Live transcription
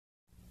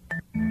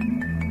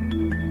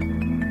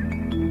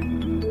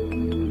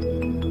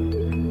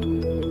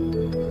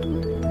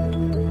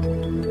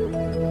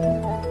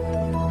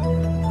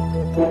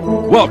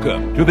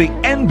Welcome to the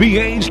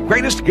NBA's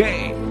greatest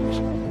games.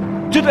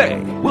 Today,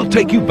 we'll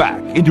take you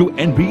back into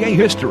NBA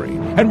history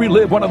and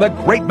relive one of the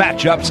great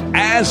matchups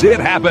as it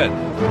happened.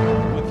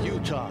 With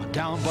Utah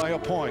down by a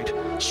point,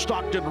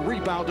 Stockton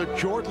rebounded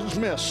Jordan's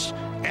miss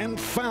and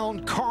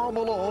found Karl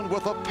Malone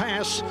with a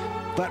pass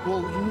that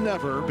will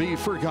never be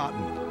forgotten.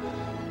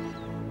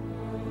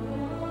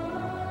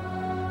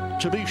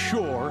 To be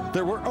sure,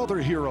 there were other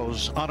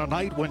heroes on a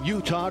night when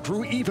Utah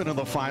drew even in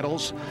the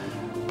finals.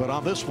 But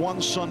on this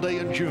one Sunday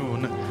in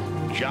June,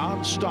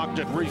 John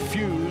Stockton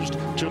refused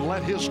to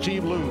let his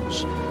team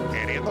lose.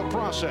 And in the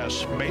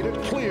process, made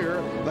it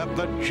clear that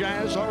the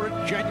Jazz are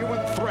a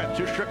genuine threat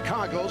to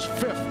Chicago's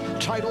fifth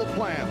title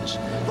plans.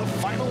 The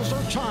finals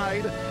are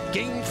tied.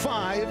 Game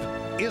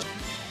 5 is...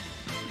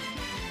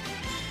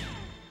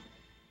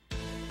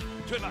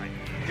 Tonight,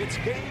 it's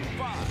Game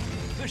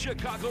 5. The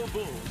Chicago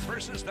Bulls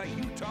versus the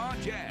Utah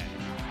Jazz.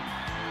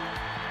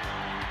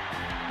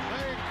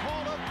 They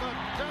call it the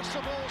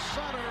Decibel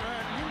Center,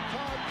 and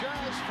Utah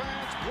Jazz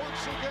fans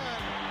once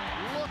again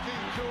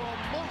looking to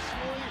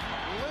emotionally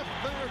lift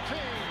their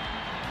team.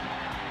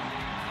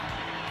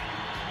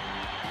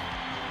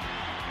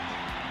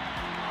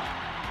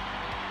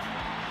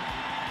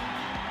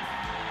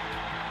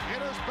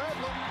 It is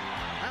bedlam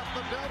at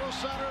the Delta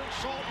Center,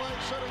 Salt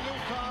Lake City,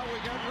 Utah.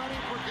 We get ready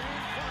for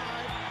Game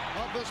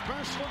 5 of this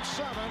best of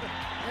 7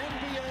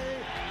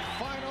 NBA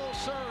Final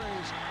Series.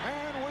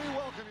 And we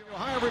welcome you.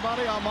 Hi,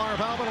 everybody. I'm Marv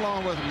Albin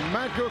along with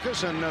Matt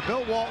Gukas and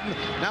Bill Walton.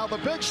 Now, the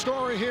big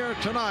story here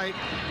tonight,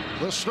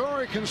 the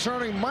story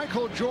concerning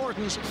Michael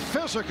Jordan's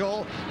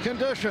physical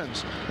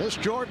conditions. This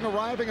Jordan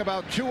arriving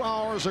about 2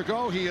 hours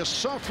ago. He is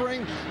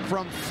suffering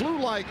from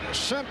flu-like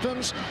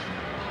symptoms.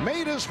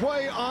 Made his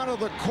way onto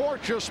the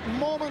court just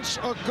moments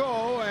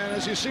ago, and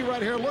as you see right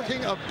here,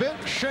 looking a bit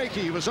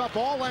shaky. He was up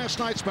all last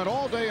night, spent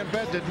all day in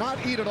bed, did not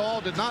eat at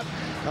all, did not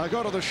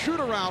go to the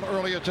shoot-around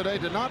earlier today,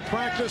 did not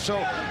practice, so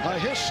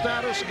his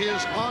status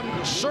is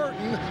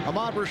uncertain.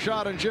 Ahmad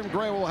Rashad and Jim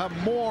Gray will have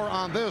more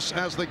on this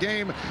as the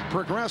game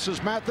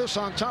progresses. Matt, this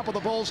on top of the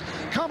Bulls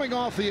coming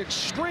off the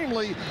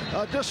extremely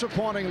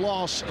disappointing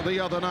loss the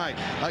other night.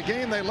 A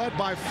game they led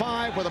by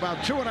 5 with about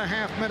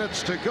 2.5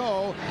 minutes to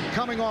go.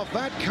 Coming off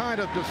that kind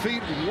of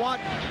defeat, what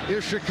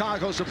is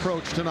Chicago's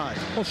approach tonight?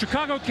 Well,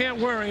 Chicago can't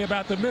worry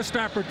about the missed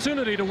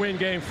opportunity to win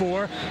Game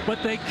 4,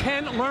 but they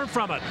can learn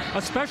from it,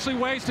 especially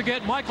ways to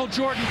get Michael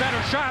Jordan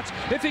better shots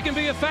if he can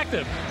be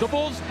effective. The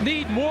Bulls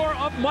need more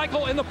of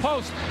Michael in the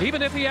post,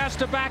 even if he has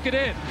to back it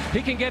in.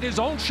 He can get his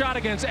own shot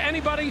against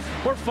anybody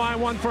or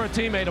find one for a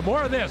teammate. And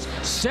more of this,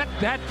 set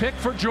that pick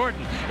for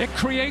Jordan. It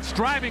creates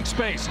driving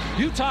space.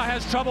 Utah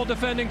has trouble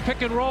defending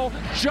pick and roll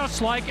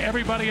just like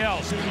everybody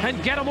else.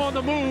 And get him on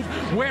the move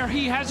where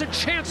he has a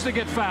chance to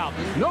get fouled.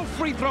 No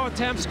free throw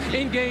attempts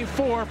in Game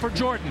 4 for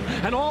Jordan.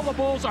 And all the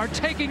Bulls are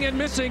taking and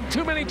missing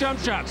too many jump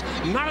shots.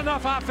 Not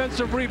enough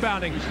offensive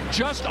rebounding.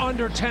 Just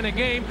under 10 a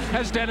game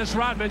as Dennis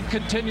Rodman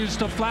continues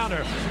to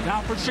flounder.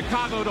 Now for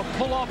Chicago to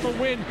pull off a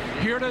win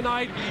here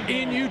tonight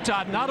in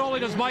Utah. Not only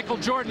does Michael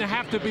Jordan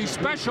have to be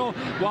special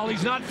while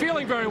he's not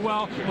feeling very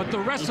well, but the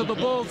rest of the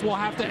Bulls will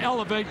have to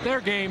elevate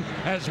their game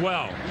as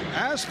well.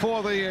 As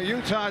for the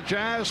Utah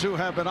Jazz, who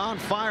have been on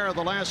fire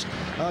the last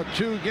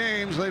 2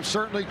 games, they've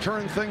certainly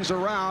turned things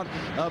around.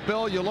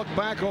 Bill, you look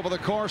back over the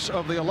course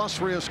of the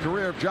illustrious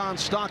career of John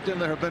Stockton,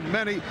 there have been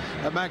many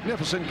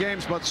magnificent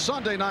games, but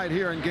Sunday night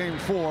here in Game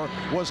 4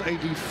 was a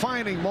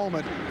defining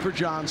moment for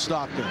John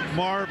Stockton.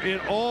 Marv,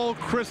 it all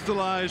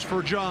crystallized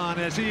for John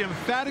as he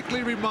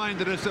emphatically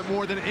reminded us that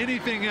more than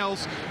anything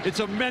else, it's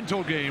a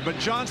mental game. But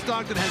John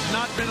Stockton has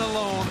not been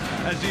alone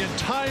as the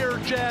entire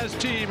Jazz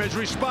team has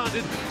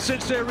responded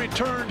since they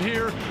returned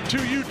here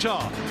to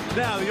Utah.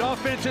 Now, the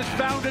offense has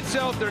found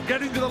itself. They're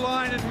getting to the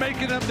line and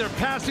making them. They're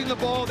passing the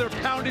ball. They're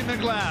pounding the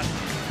glass.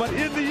 But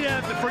in the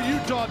end, for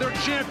Utah, their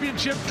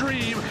championship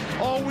dream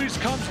always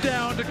comes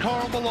down to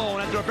Karl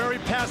Malone. After a very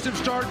passive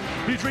start,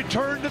 he's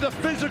returned to the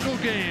physical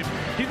game.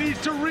 He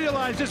needs to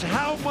realize just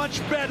how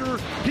much better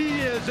he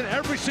is than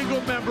every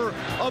single member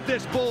of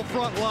this Bull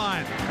front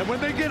line. And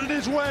when they get in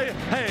his way,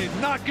 hey,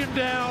 knock him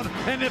down,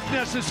 and if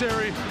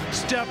necessary,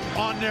 step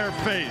on their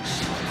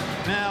face.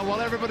 Now, while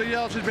everybody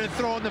else has been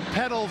throwing the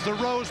petals, the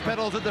rose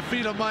petals at the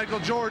feet of Michael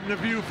Jordan, the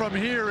view from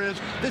here is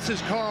this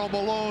is Karl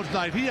Malone's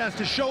night. He has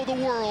to show the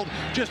world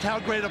just how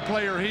great a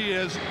player he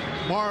is.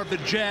 Marv, the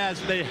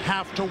Jazz, they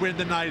have to win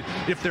tonight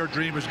if their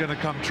dream is going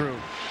to come true.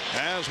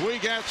 As we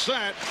get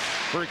set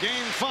for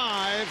Game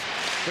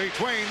 5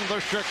 between the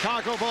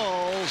Chicago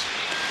Bulls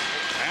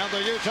and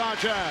the Utah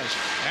Jazz.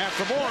 And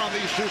for more on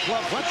these two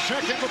clubs, let's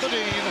check in with the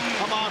Dean,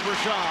 Ahmad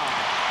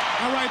Rashad.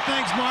 All right,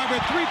 thanks, Marv.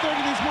 At 3:30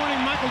 this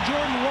morning, Michael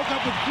Jordan woke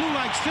up with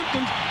flu-like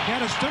symptoms. He had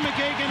a stomach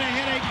ache and a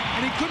headache,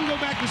 and he couldn't go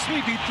back to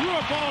sleep. He threw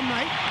up all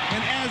night, and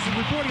as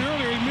reported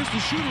earlier, he missed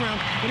the shoot-around,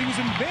 but he was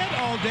in bed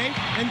all day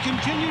and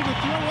continued to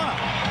throw up.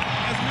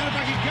 As a matter of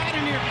fact, he got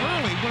in here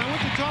early. When I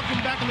went to talk to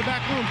him back in the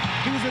back room,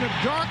 he was in a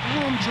dark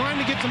room trying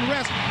to get some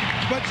rest,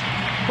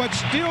 but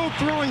still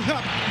throwing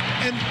up.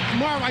 And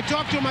Marv, I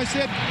talked to him, I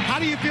said, how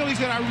do you feel? He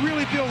said, I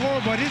really feel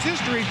horrible. But his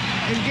history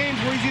in games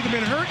where he's either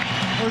been hurt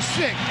or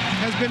sick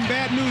has been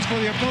bad news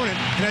for the opponent.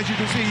 And as you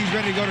can see, he's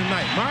ready to go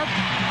tonight. Marv?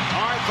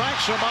 All right,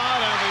 thanks,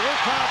 Ahmad. And the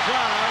Utah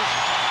Jazz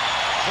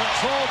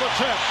control the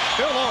tip.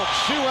 Bill Oakes,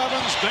 Hugh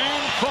Evans,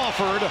 Dan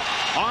Crawford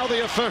are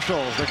the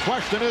officials. The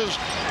question is,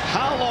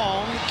 how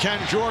long can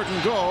Jordan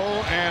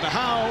go, and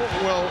how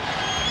will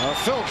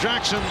Phil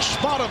Jackson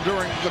spot him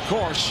during the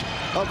course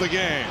of the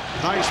game?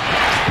 Nice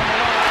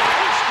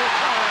pass from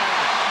the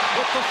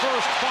line. With the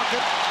first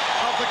bucket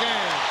of the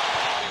game.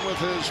 With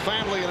his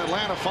family in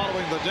Atlanta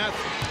following the death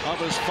of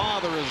his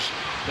father. His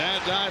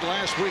dad died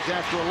last week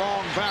after a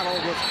long battle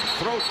with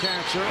throat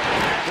cancer.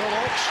 Bill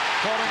Oakes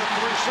caught in the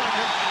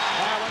 3-second.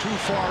 Too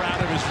far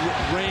out of his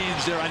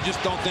range there. I just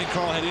don't think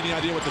Carl had any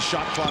idea what the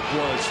shot clock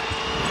was.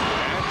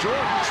 And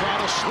Jordan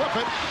trying to slip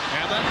it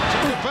and then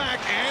took it back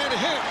and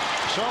hit.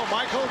 So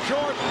Michael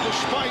Jordan,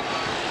 despite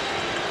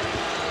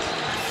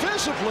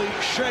visibly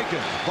shaken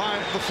by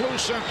the flu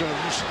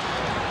symptoms,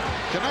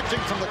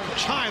 connecting from the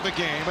tie the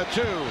game at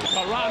 2.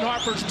 Ron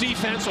Harper's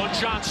defense on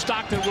John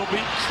Stockton will be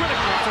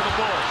critical for the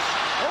Bulls.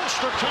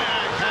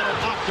 Ostertag had it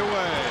knocked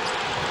away.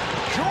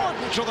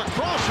 Jordan to the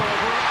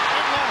crossover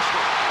and lost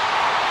it.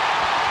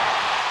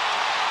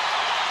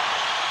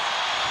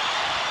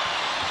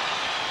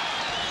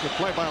 Good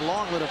play by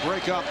Longley to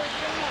break up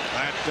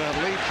that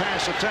lead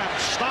pass attempt.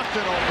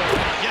 Stockton over.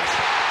 Yes.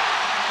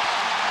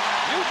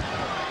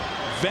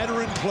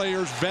 Veteran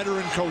players,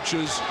 veteran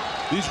coaches.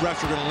 These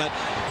refs are going to let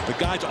the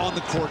guys on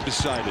the court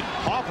decide it.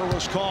 Harper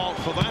was called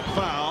for that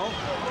foul.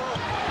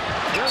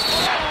 Here's the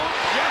foul.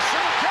 Yes,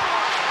 it'll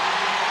count.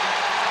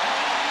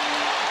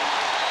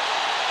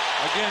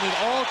 Again, it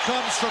all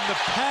comes from the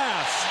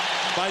pass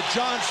by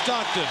John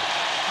Stockton.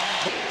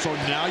 So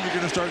now you're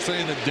going to start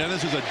saying that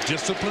Dennis is a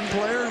disciplined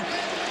player?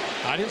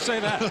 I didn't say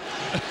that.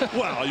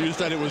 Well, you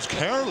said it was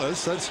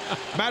careless. That's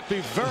Matt, be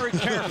very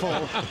careful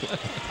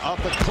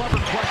of the clever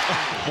question.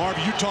 Marv,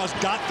 Utah's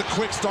got the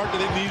quick start that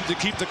they needed to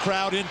keep the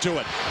crowd into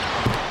it.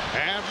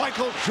 And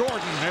Michael Jordan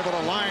able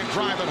to line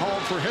drive it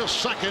home for his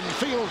second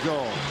field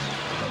goal.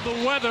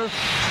 The weather,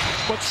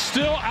 but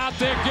still out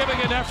there giving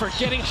an effort,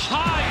 getting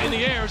high in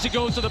the air as he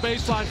goes to the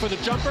baseline for the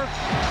jumper.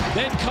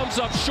 Then comes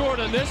up short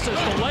on this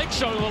as the leg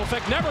showing a little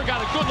effect. Never got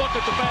a good look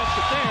at the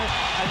basket there.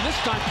 And this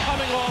time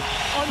coming off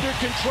under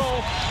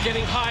control,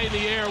 getting high in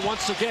the air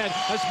once again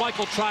as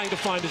Michael trying to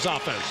find his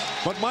offense.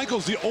 But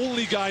Michael's the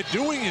only guy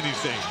doing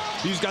anything.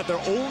 He's got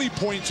their only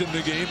points in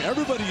the game.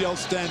 Everybody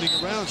else standing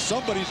around.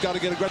 Somebody's got to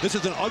get aggressive. This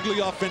is an ugly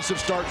offensive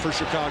start for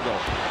Chicago.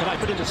 Can I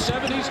put in the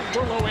 70s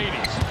or low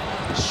 80s?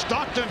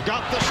 Stockton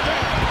got the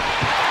step.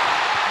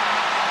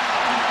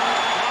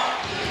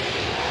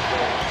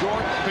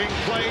 Jordan being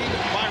played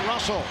by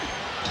Russell.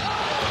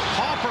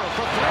 Harper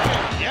for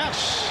 3.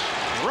 Yes.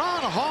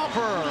 Ron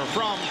Harper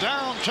from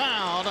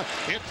downtown.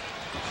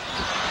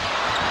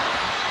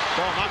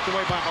 Ball knocked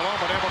away by Malone,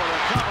 but able to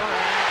recover.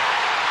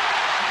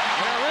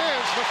 And there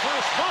is the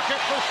first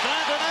bucket for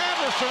Brandon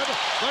Anderson.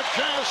 The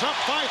Jazz up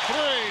by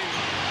 3.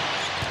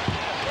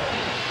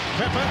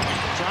 Pippen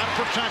trying to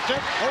protect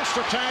it.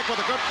 Ostertag with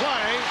a good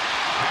play.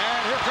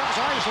 And here comes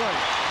Isley.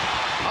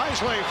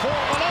 Isley for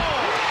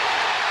Malone.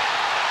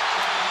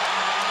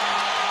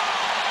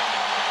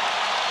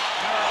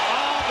 They're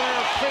on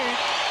their feet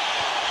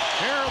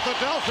here at the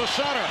Delta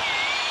Center.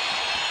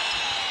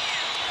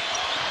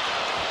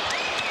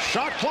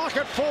 Shot clock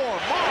at 4.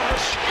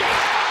 Morris.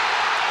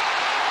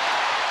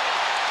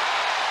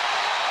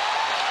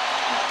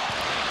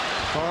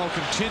 Carl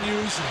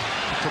continues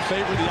to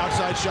favor the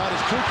outside shot as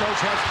Kukos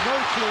has no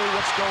clue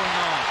what's going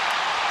on.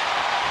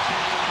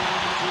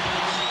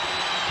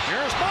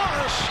 Here's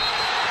Morris.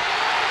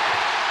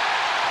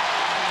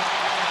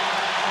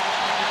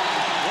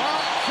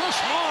 Well,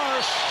 Chris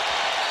Morris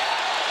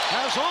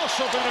has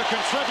also been a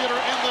contributor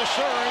in this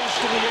series.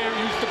 To the air,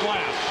 use the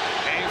glass.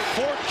 A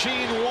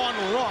 14-1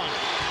 run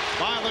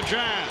by the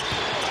Jazz.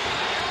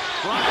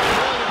 Brian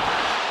Williams.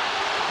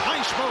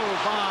 Nice move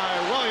by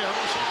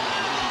Williams.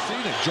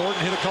 Seen it. Jordan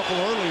hit a couple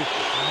early.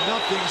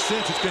 Nothing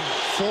since. It's been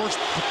forced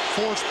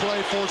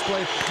play.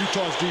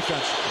 Utah's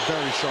defense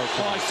very sharp.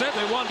 Well, I said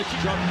they wanted to keep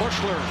John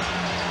Bushler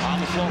on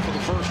the floor for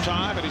the first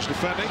time, and he's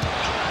defending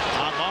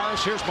on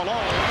Morris. Here's Malone.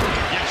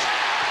 Yes.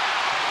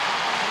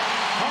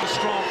 a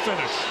strong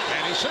finish.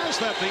 And he says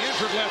that the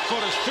injured left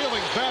foot is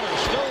feeling better.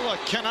 Still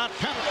cannot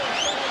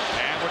penetrate.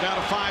 And we're down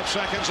to 5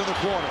 seconds in the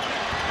quarter.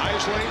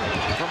 Isley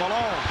from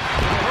Malone.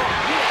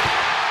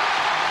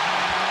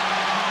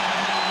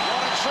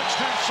 1 and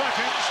 6/10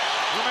 seconds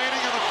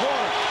remaining in the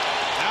quarter.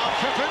 Now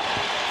Pippen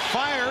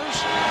fires.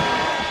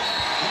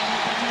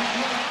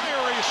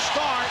 Fiery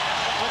start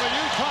for the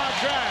Utah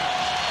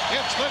Jazz.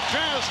 It's the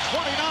Jazz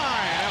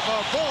 29 and the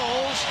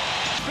Bulls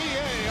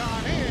PA on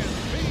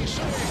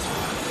NBC.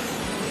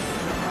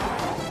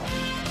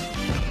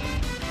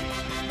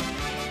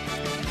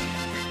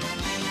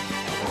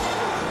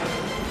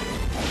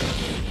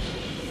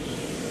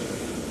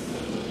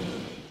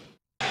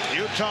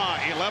 Utah Utah,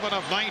 11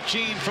 of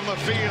 19 from the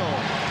field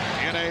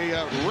in a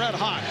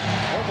red-hot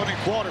opening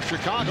quarter.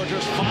 Chicago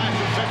just 5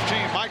 for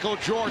 15. Michael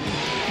Jordan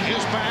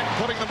is back,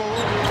 putting the move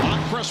on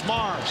Chris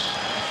Mars.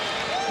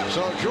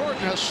 So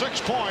Jordan has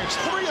 6 points,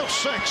 3 of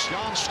 6.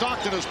 John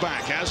Stockton is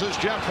back, as is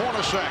Jeff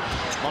Hornacek.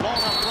 Malone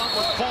up front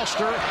with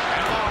Foster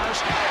and Mars.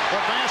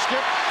 The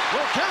basket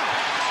will count,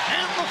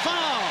 and the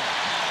foul.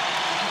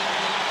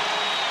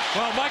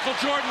 Well, Michael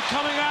Jordan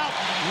coming out,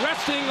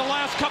 resting the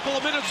last couple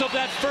of minutes of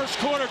that first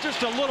quarter.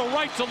 Just a little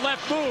right to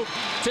left move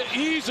to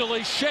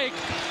easily shake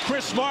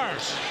Chris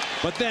Mars.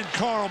 But then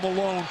Karl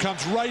Malone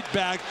comes right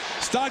back.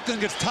 Stockton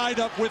gets tied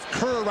up with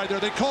Kerr right there.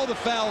 They call the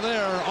foul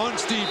there on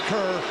Steve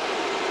Kerr.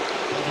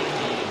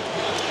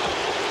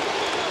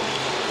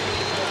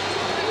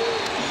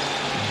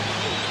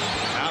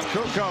 Now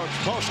Kukoc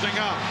posting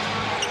up.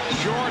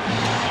 Jordan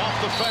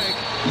off the fake.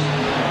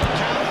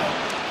 Count.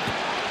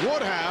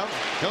 Would have.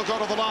 He'll go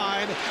to the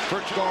line for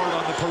guard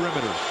on the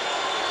perimeter.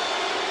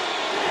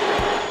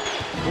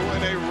 Who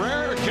in a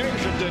rare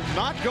occasion did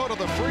not go to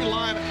the free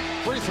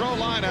throw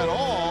line at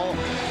all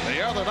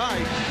the other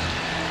night.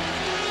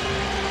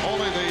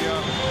 Only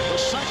the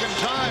second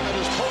time in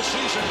his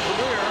postseason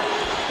career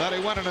that he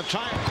went in a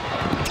time.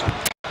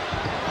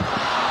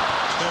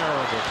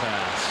 Terrible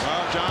pass.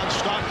 Well, John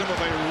Stockton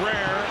with a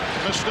rare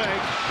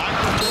mistake.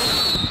 Michael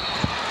Jordan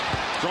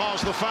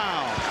draws the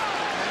foul.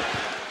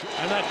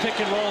 And that pick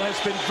and roll has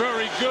been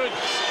very good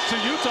to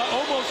Utah,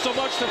 almost so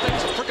much that they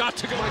forgot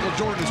to go. Michael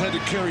Jordan has had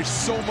to carry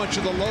so much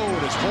of the load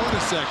as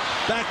Hornacek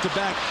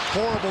back-to-back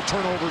horrible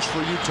turnovers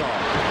for Utah.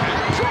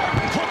 And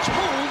Jordan puts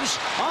moves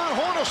on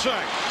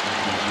Hornacek.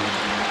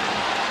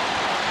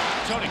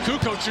 Tony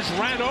Kukoc just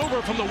ran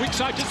over from the weak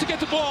side just to get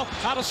the ball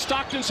out of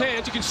Stockton's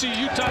hands. You can see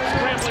Utah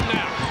scrambling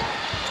now.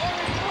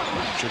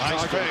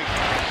 Nice fake.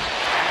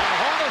 And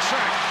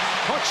Hornacek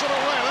puts it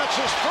away. That's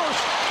his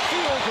first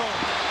field goal.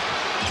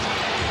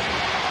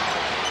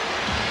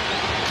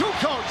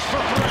 Kukoc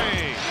for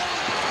 3.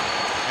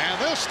 And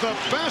this the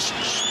best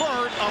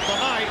spurt of the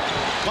night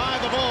by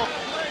the Bulls.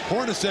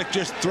 Hornacek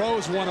just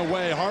throws one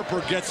away.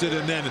 Harper gets it,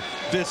 and then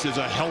this is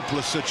a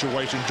helpless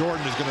situation.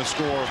 Jordan is going to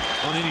score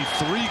on any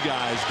 3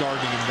 guys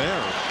guarding him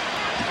there.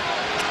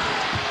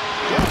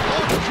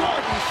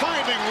 Jordan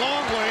finding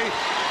Longley.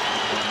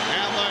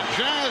 And the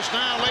Jazz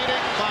now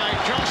leading by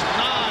just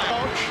 9.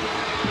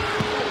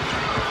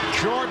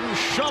 Jordan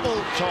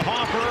shoveled to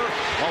Harper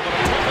over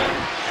to Pippen.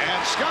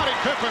 And Scottie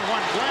Pippen won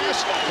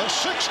glass. The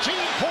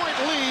 16-point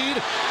lead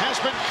has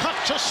been cut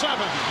to 7.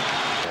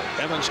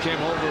 Evans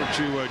came over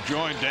to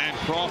join Dan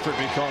Crawford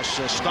because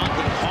Stockton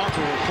and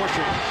Harper were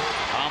pushing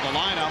on the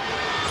lineup.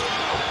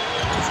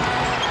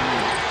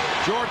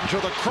 Jordan to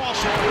the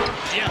crossover.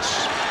 Yes.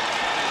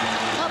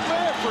 Not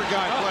bad for a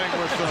guy playing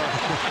with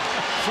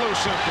flu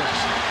symptoms.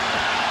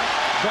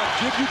 But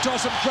give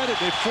Utah some credit.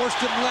 They forced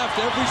him left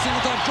every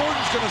single time.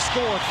 Jordan's going to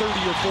score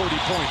 30 or 40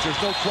 points. There's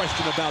no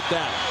question about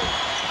that.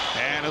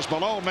 And as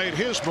Malone made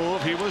his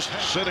move, he was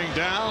sitting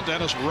down.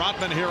 Dennis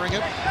Rodman hearing it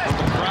from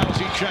the crowd as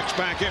he checks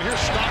back in. Here's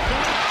Stockton.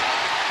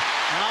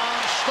 Now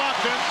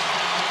Stockton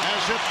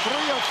has hit 3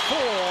 of 4.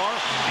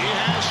 He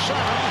has 7.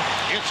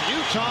 It's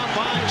Utah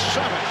by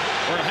 7.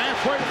 We're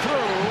halfway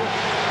through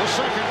the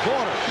second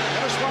quarter.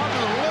 Dennis Rodman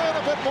a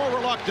little bit more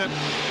reluctant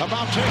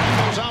about taking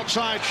those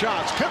outside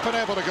shots. Pippen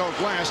able to go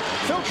glass.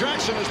 Phil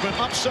Jackson has been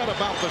upset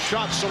about the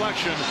shot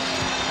selection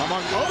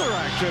among other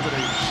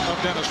activities of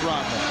Dennis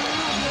Rodman.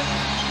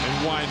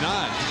 Why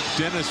not?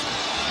 Dennis,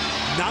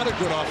 not a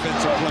good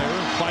offensive player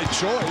by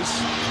choice.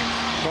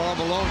 Karl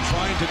Malone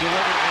trying to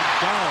deliver and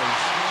does.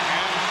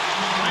 And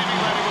claiming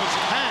that he was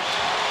hacked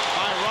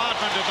by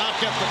Rodman, did not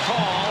get the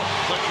call.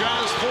 The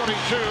Jazz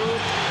 42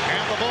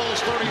 and the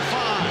Bulls 35.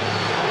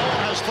 Malone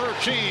has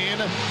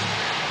 13.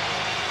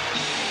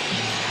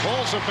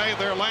 Bulls have made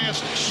their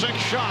last 6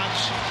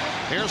 shots.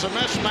 Here's a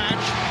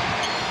mismatch.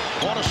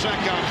 Hornacek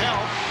got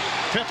help.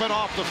 Pippen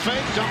off the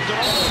fake, dumped it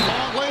over to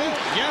Longley.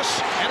 Yes,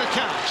 and it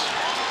counts.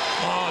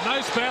 Oh,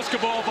 nice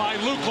basketball by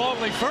Luke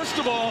Longley. First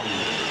of all,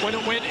 when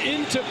it went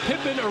into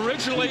Pippen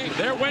originally,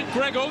 there went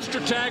Greg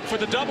Ostertag for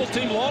the double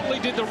team. Longley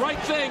did the right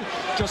thing,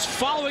 just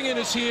following in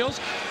his heels.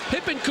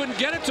 Pippen couldn't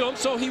get it to him,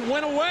 so he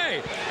went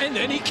away. And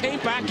then he came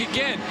back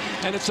again.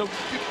 And it's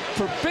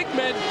for big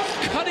men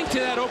cutting to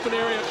that open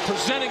area,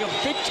 presenting a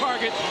big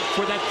target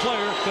for that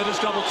player that is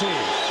double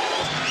teamed.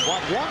 What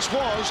once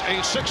was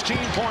a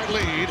 16-point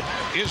lead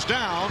is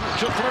down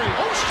to 3.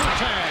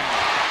 Ostertag.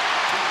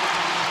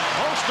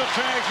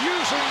 Ostertag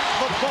using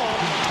the ball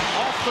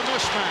off the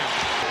mismatch.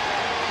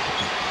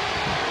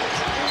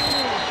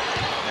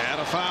 And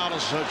a foul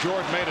as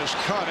Jordan made his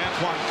cut.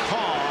 Antoine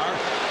Carr.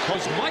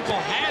 Because Michael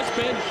has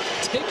been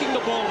taking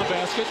the ball in the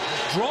basket,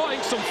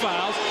 drawing some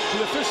fouls.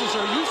 The officials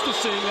are used to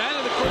seeing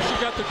that. And, of course, you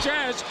got the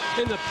Jazz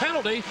in the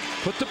penalty.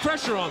 Put the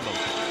pressure on them.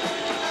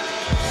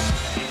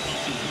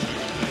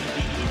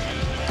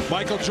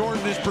 Michael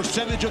Jordan, his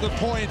percentage of the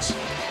points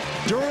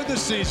during the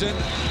season,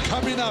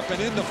 coming up and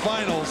in the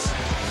finals.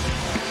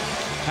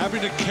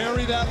 having to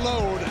carry that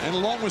load, and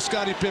along with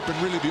Scottie Pippen,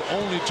 really the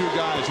only two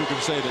guys who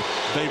can say that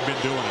they've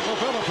been doing it. Well,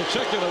 Bill, in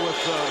particular with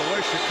the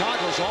way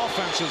Chicago's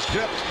offense has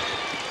dipped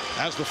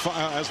as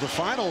the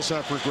finals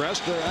have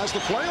progressed, as the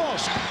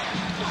playoffs.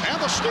 And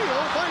the steal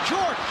by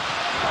Jordan.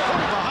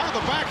 Putting behind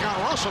the back on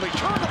Russell. He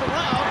turned it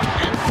around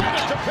and fed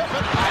it to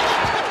Pippen.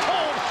 Tipped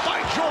home by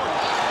Jordan.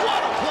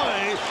 What a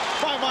play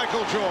by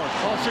Michael Jordan.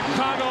 Well,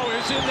 Chicago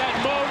is in that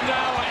mode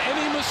now.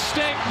 Any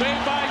mistake made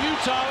by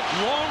Utah,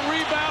 long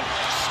rebound,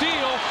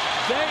 steal,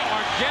 they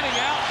are getting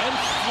out and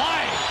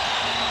flying.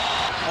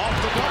 Off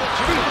the double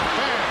team,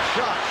 bad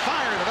shot,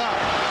 fired it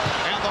out.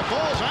 And the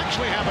Bulls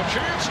actually have a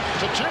chance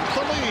to take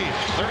the lead.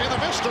 They're in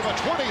the midst of a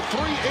 23-8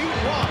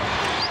 run.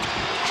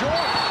 Jordan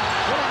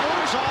putting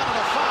moves on and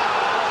a foul.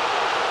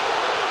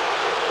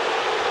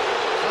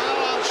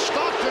 Foul on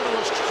Stockton, who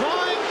was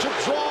trying to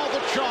draw the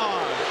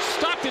charge.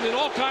 Stockton in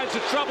all kinds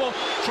of trouble.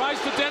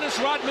 Tries the Dennis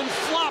Rodman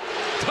flop.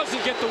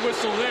 Doesn't get the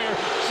whistle there.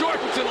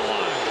 Jordan's in the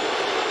line.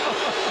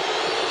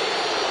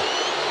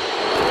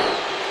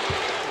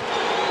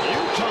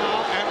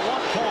 Utah at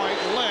one point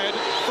led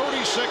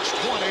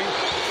 36-20,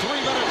 3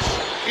 minutes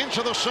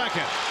into the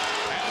second.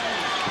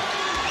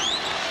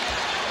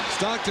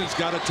 Stockton's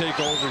got to take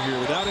over here.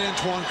 Without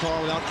Antoine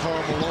Carr, without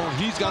Karl Malone,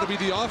 he's got to be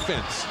the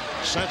offense.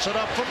 Sets it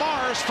up for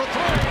Mars for 3.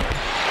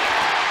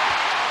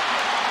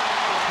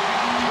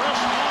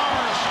 Chris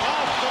Mars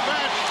off the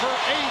bench for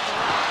 8.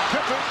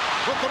 Pippen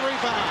with the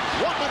rebound.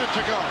 1 minute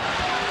to go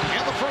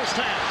in the first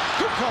half.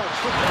 Kukoc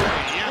for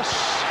 3. Yes,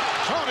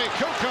 Tony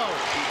Kukoc.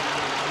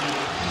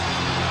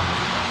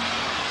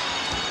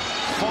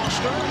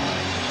 Foster.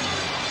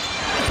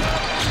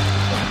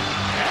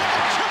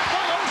 And tip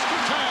by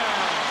Ostertag.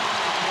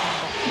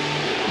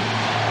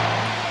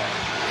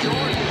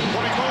 Jordan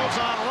putting moves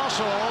on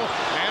Russell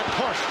and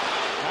push.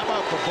 How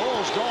about the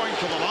Bulls going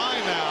to the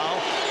line now?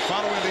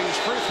 Following these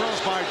free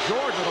throws by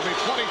Jordan, it'll be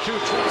 22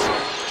 trips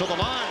to the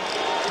line.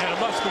 And it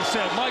must be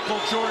said, Michael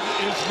Jordan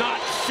is not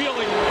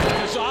feeling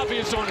it. It's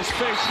obvious on his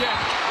face yet.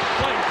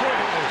 Playing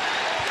brilliantly.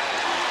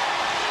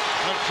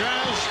 The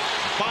Jazz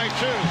by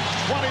 2.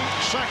 20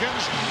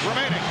 seconds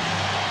remaining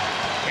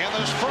in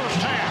this first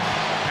half.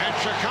 And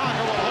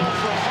Chicago will hold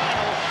for a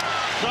final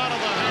shot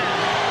of the hand.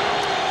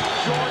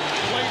 Jordan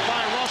played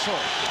by Russell.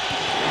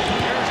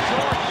 Here's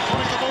Jordan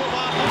putting the move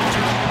on.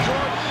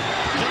 Jordan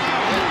to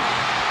now lead.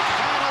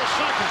 Final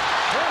second.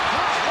 Here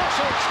comes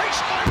Russell.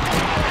 Chased by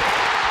Pippen.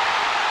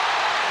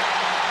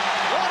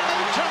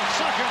 1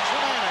 seconds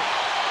remaining.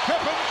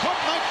 Pippen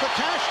couldn't make the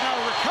cash. Now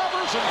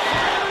recovers and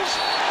fires.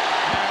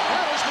 And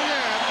that is the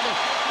end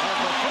of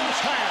the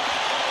first half.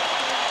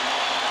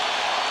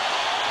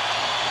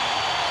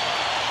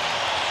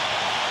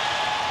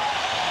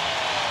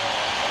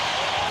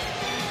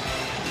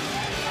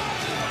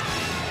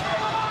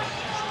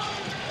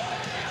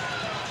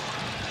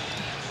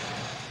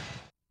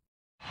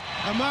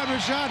 Ahmad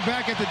Rashad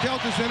back at the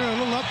Delta Center. A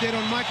little update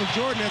on Michael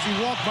Jordan as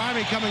he walked by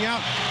me coming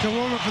out to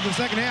warm up for the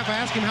second half. I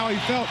asked him how he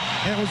felt,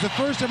 and it was the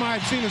first time I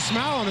had seen a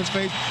smile on his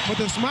face, but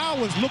the smile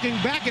was looking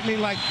back at me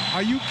like,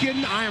 are you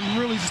kidding? I am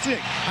really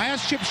sick. I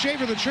asked Chip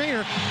Shaver, the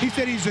trainer. He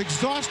said he's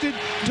exhausted,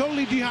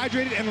 totally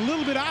dehydrated, and a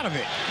little bit out of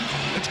it.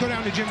 Let's go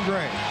down to Jim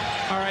Gray.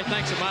 All right,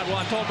 thanks, Ahmad. Well,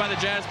 I'm told by the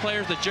Jazz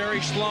players that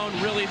Jerry Sloan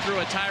really threw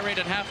a tirade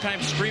at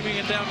halftime, screaming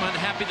at them,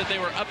 unhappy that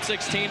they were up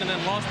 16 and then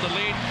lost the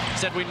lead.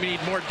 Said we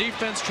need more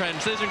defense,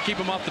 transition, keep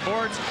them off the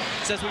boards.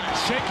 Says we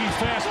shaky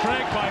fast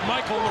break by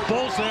Michael. The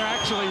Bulls there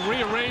actually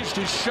rearranged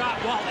his shot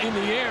while in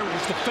the air. It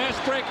was the fast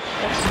break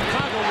of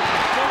Chicago, which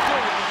was so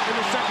good in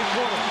the second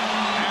quarter.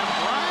 And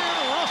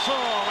Brian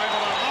Russell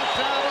able to knock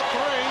down a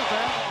 3.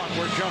 Then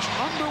we're just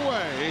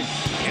underway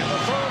in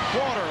the third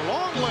quarter.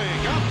 Longley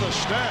got the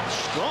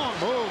steps. Strong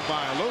move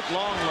by Luke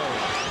Longley.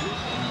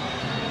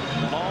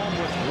 Malone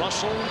with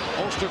Russell.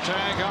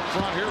 Ostertag up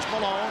front. Here's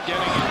Malone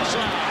getting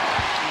inside.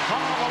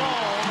 Karl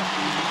Malone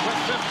with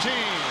 15.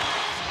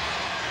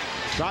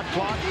 Shot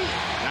clock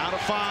down to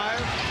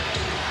 5.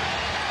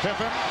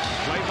 Pippen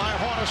played by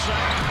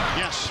Hornacek.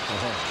 Yes.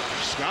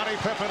 Scottie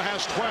Pippen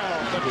has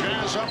 12. The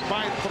Jazz up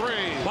by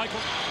 3.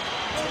 Michael.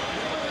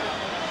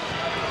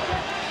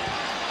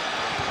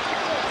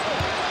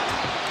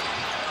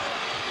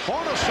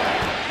 Hornacek.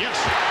 Yes.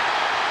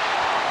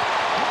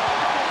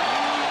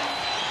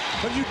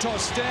 But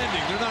Utah's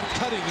standing. They're not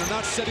cutting. They're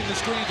not setting the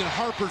screens. And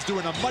Harper's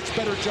doing a much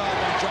better job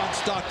on John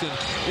Stockton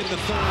in the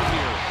third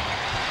here.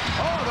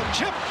 Oh, the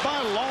tip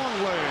by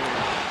Longley.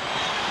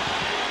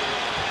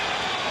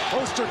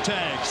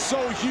 Ostertag,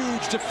 so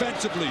huge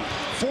defensively,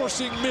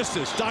 forcing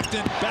misses.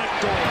 Stockton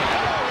backdoor.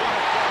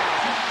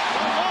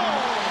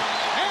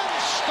 And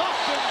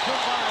Stockton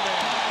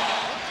combining.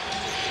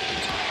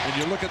 And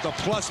you look at the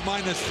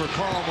plus-minus for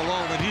Karl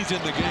Malone, and he's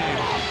in the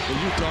game. The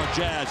Utah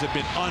Jazz have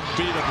been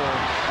unbeatable.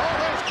 Oh,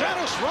 there's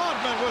Dennis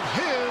Rodman with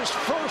his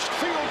first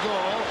field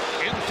goal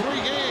in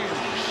 3 games.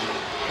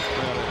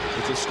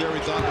 It's a scary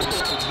thought, but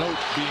it's a note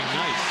being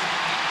nice.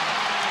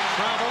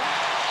 Travel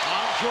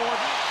on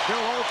Jordan.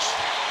 Bill Oates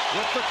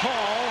with the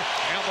call,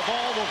 and the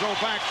ball will go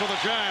back to the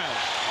Jazz.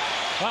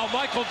 Well,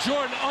 Michael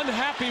Jordan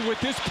unhappy with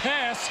this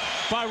pass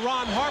by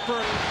Ron Harper.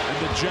 And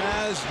the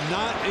Jazz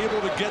not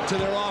able to get to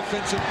their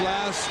offensive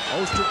glass.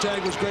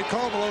 Ostertag was great.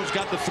 Karl Malone's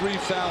got the 3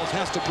 fouls.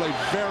 Has to play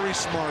very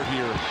smart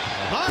here.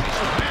 Nice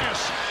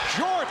pass.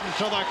 Jordan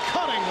to the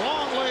cutting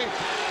Longley.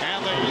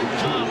 And the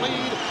Utah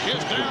lead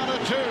is down to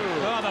 2.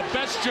 The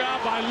best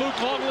job by Luke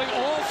Longley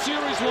all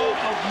series long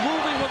of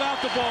moving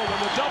without the ball. When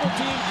the double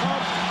team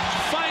comes,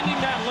 finding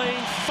that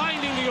lane,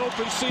 finding the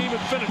open seam, and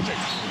finishing.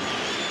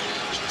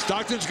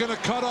 Stockton's going to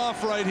cut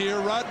off right here.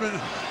 Rodman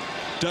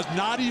does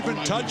not even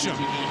touch him.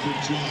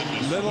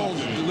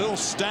 Little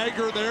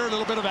stagger there, a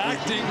little bit of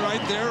acting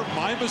right there.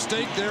 My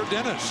mistake there,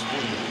 Dennis.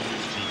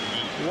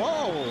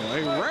 Whoa,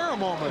 a rare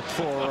moment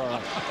for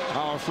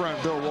our friend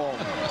Bill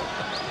Walton.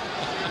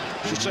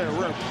 I should say a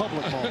rare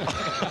public moment.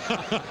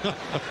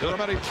 There are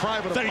many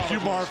private Thank apologies. you,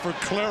 Mark, for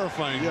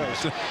clarifying.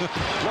 Yes.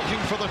 Looking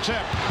for the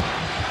tip.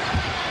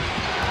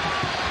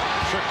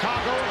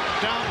 Chicago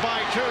down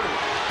by 2.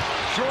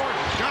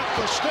 Jordan got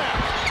the step.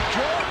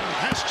 Jordan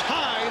has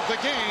tied the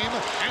game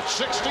at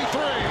 63.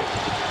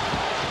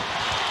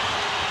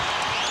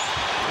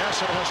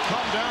 Yes, it has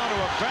come down to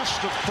a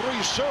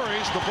best-of-3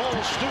 series. The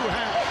Bulls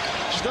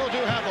still do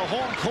have the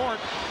home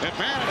court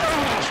advantage.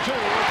 These 2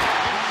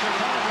 in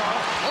Chicago.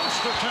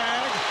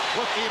 Ostertag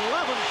with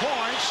 11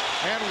 points,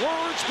 and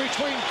words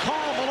between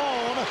Karl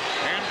Malone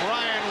and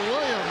Brian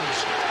Williams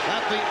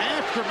at the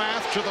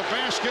aftermath to the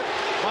basket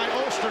by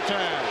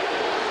Ostertag.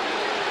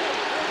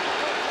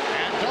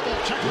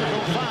 Double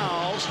technical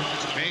fouls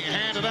being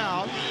handed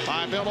out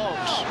by Bill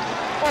Oakes.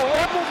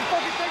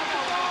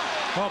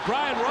 Well,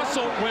 Brian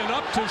Russell went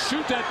up to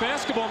shoot that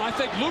basketball, and I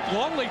think Luke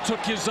Longley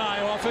took his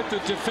eye off it, the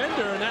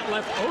defender, and that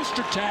left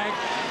Ostertag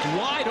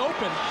wide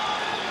open.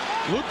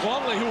 Luke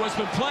Longley, who has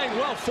been playing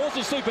well, falls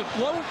asleep at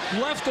low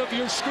left of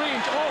your screen.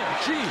 Oh,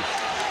 gee.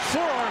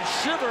 Forearm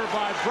shiver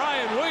by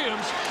Brian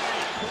Williams.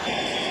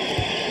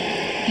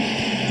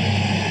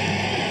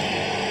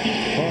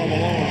 Karl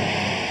Malone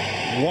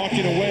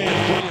walking away,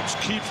 and Williams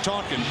keeps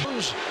talking.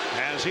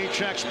 As he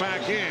checks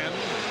back in,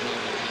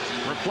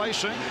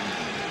 replacing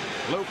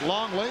Luke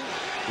Longley.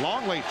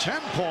 Longley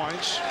 10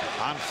 points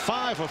on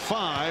 5 of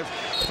 5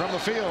 from the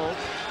field.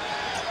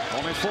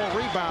 Only 4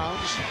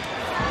 rebounds.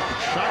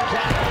 Shot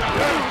clock.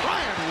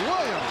 Brian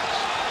Williams.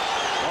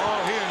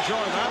 Oh, he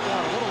enjoyed that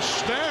one. A little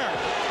stare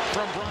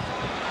from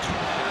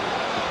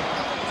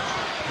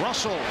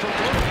Russell from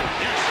blue.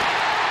 Yes.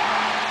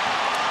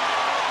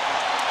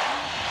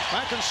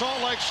 Back in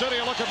Salt Lake City,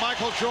 a look at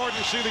Michael Jordan.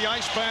 You see the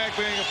ice bag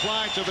being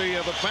applied to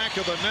the back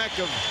of the neck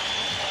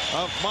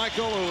of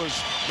Michael, who has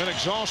been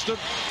exhausted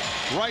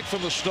right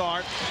from the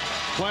start,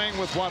 playing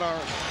with what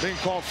are being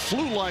called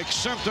flu-like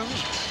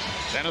symptoms.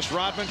 Dennis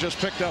Rodman just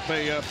picked up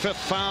a 5th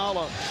foul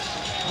a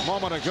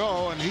moment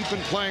ago, and he's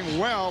been playing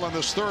well in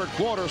this 3rd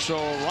quarter. So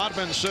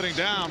Rodman sitting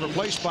down,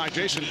 replaced by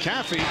Jason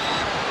Caffey.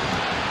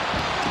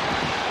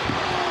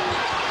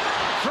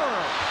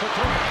 Curl for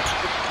 3.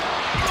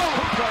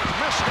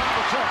 Missed on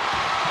the tip.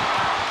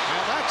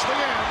 And that's the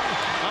end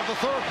of the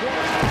 3rd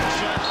quarter.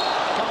 Set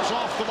comes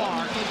off the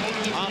mark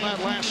on that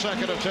last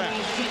second attempt.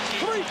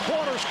 3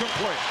 quarters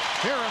complete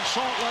here in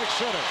Salt Lake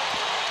City.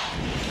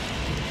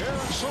 Here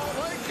in Salt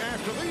Lake,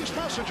 after these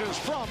messages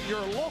from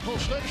your local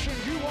station,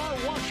 you are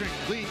watching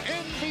the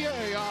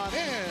NBA on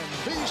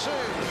NBC.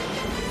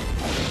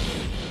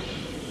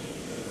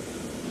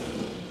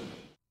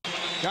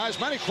 Guys,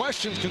 many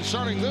questions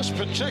concerning this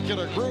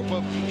particular group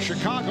of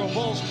Chicago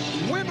Bulls.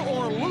 Win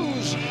or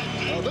lose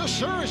this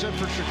series, and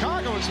for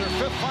Chicago, it's their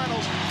 5th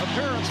finals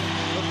appearance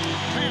of the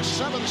past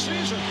 7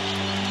 seasons.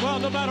 Well,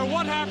 no matter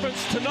what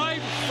happens tonight,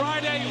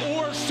 Friday,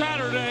 or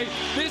Saturday,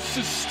 this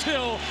is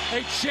still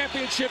a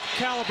championship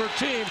caliber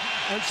team.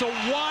 And so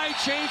why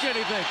change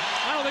anything?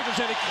 I don't think there's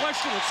any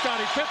question that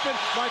Scottie Pippen,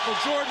 Michael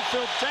Jordan,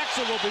 Phil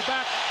Jackson will be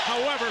back.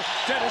 However,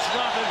 Dennis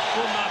Rodman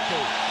will not be.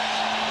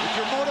 If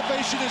your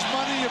motivation is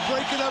money, you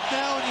break it up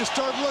now and you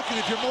start looking.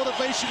 If your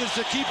motivation is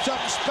to keep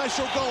something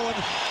special going,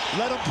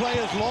 let them play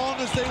as long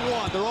as they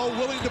want. They're all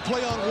willing to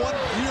play on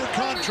 1-year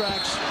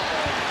contracts.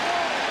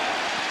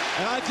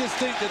 And I just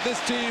think that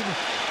this team,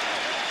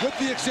 with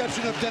the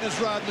exception of Dennis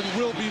Rodman,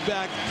 will be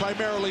back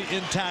primarily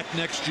intact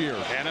next year.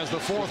 And as the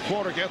 4th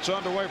quarter gets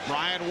underway,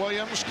 Brian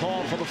Williams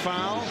called for the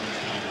foul.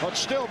 But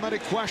still many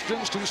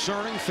questions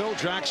concerning Phil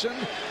Jackson,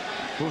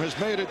 who has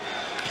made it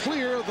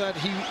clear that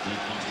he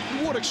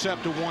would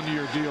accept a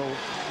 1-year deal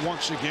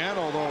once again,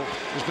 although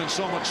there's been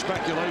so much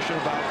speculation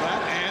about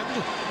that, and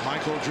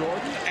Michael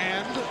Jordan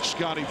and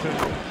Scottie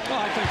Pippen.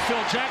 Well, I think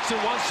Phil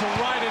Jackson wants to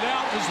ride it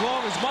out as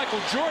long as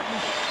Michael Jordan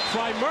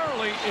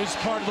primarily is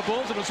part of the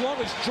Bulls, and as long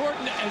as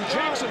Jordan and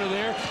Jackson are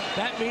there,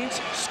 that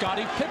means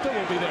Scottie Pippen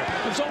will be there.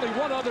 There's only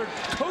one other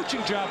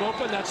coaching job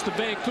open, that's the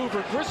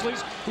Vancouver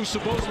Grizzlies, who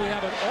supposedly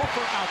have an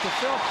offer out to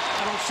Phil.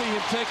 I don't see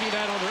him taking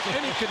that under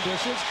any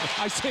conditions.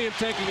 I see him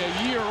taking a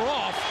year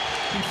off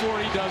before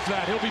he does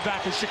that. He'll be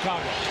back in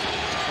Chicago.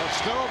 But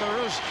still, there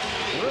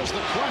is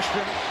the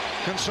question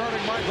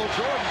concerning Michael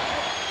Jordan.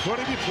 Could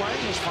he be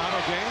playing his final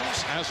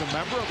games as a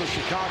member of the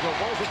Chicago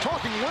Bulls? We're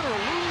talking win or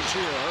lose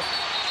here.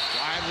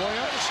 Brian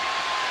Williams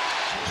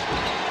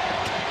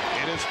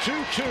 2-2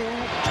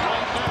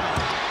 right now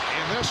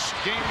in this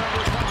game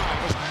number 5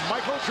 as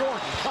Michael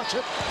Jordan cuts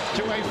it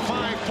to a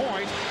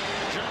 5-point.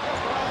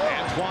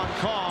 Antoine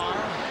Carr,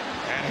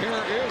 and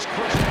here is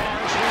Chris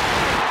Morris.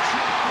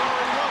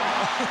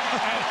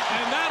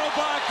 and that'll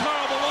buy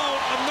Karl Malone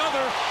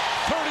another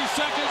 30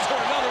 seconds or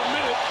another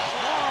minute.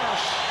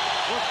 Morris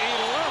with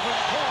 11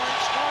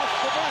 points off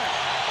the bench.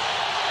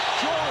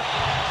 Jordan,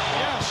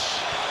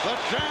 yes, the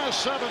Jazz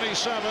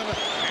 77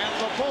 and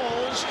the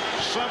Bulls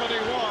 71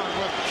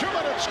 with 2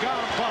 minutes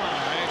gone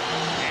by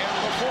in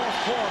the fourth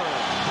quarter.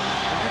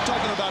 You're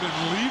talking about him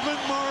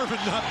leaving, Marv,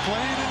 and not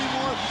playing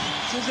anymore?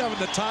 He's having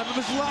the time of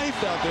his life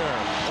out there.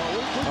 Well,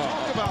 we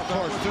talked about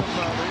that with him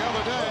the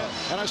other day,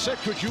 and I said,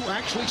 could you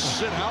actually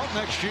sit out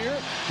next year?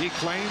 He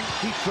claimed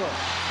he could.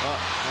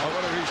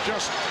 Whether he's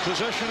just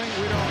positioning,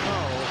 we don't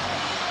know.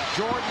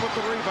 Jordan with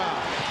the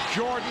rebound.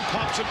 Jordan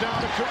pops it down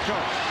to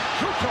Kukoc.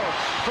 Kukoc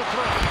for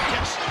 3.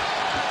 Yes.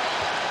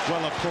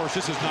 Well, of course,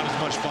 this is not as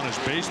much fun as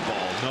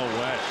baseball. No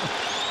way.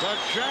 The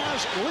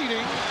Jazz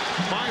leading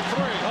by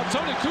 3. Well,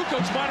 Tony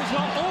Kukoc might as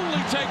well only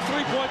take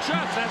 3-point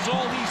shots. That's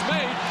all he's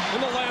made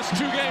in the last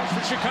 2 games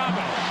for Chicago.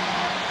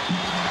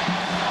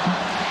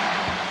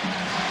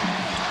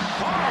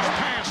 Carr's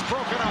pass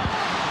broken up.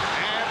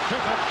 And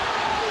Pippen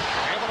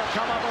able to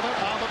come up with it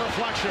on the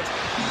deflection.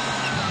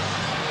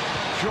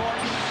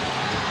 Jordan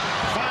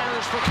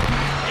fires for 3.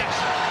 Yes.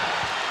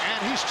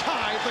 And he's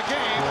tied the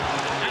game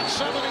at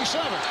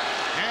 77.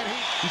 And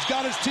he's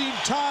got his team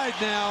tied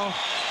now.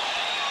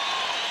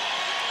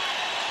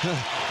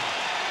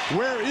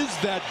 Where is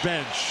that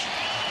bench?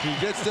 He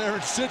gets there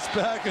and sits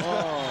back. And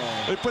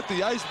they put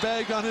the ice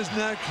bag on his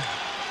neck.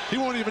 He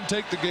won't even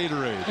take the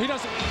Gatorade. He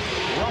doesn't.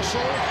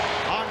 Russell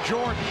on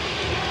Jordan.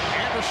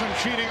 Anderson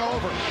cheating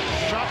over.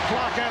 Shot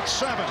clock at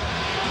 7.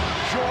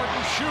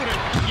 Jordan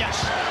shooting.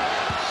 Yes.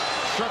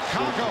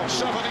 Chicago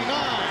 79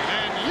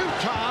 and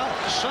Utah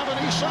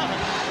 77.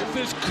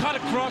 This cut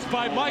across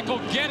by Michael,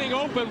 getting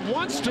open,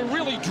 wants to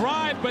really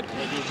drive, but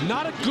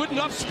not a good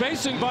enough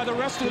spacing by the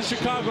rest of the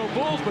Chicago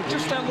Bulls, but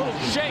just that little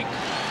shake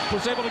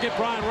was able to get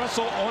Brian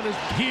Russell on his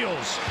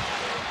heels.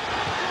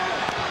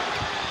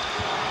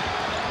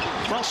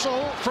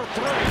 Russell for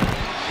 3.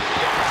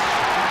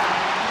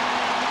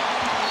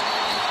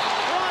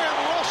 Brian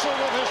Russell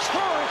with his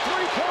third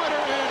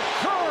three-pointer, and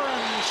Kerr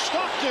and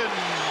Stockton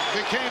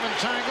became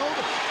entangled.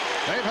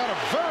 They've had a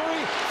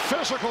very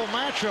physical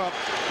matchup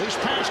these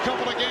past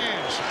couple of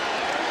games.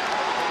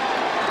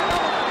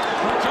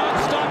 John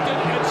Stockton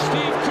and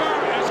Steve Kerr,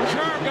 as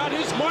Kerr got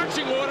his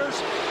marching orders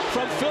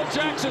from Phil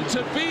Jackson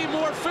to be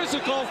more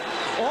physical.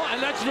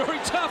 And that's very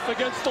tough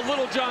against the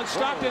little John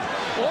Stockton.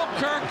 All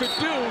Kerr could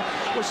do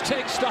was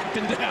take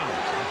Stockton down.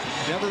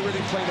 Never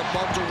really played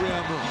above the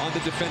rim on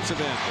the defensive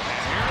end.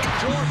 Aaron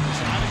Jordan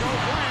trying to go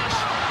glass.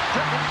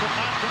 Pippen could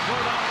not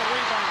convert on the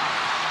rebound.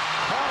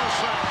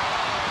 Carlson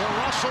for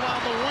Russell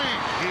on the wing.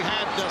 He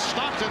had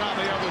Stockton on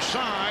the other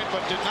side, but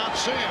did not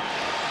see him.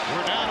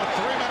 We're down to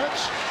 3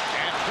 minutes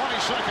and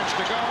 20 seconds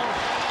to go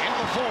in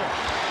the fourth.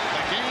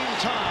 The game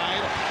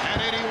tied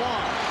at 81.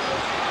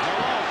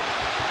 Malone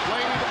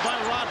played by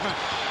Rodman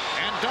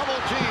and double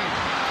team.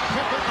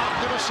 Pippen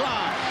knocked it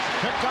aside.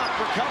 Hickok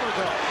recovered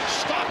though.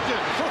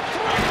 Stockton for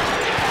 3.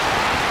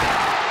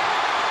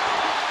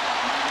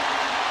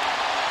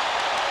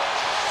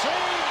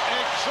 Same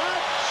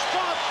exact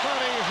spot that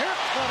he hit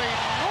that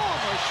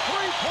enormous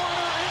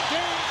three-pointer in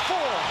game 4.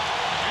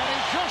 And he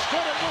just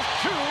did it with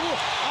 2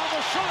 on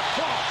the shot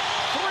clock.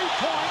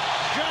 3-point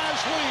Jazz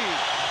lead.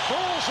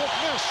 Bulls have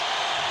missed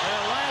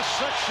their last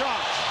 6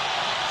 shots.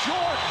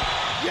 Jordan,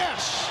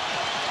 yes.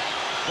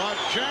 But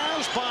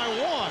Jazz by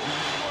 1.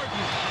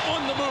 Jordan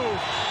on the move,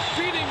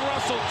 beating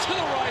Russell to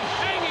the right,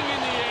 hanging in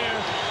the air,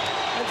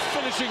 and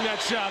finishing that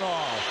shot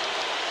off.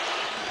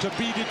 To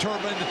be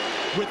determined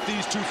with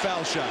these 2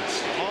 foul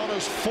shots. On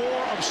his 4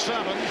 of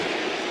 7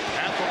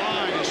 at the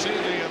line. You see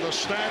the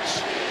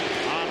stats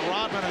on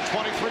Rodman in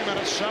 23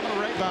 minutes, 7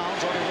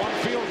 rebounds, only 1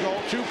 field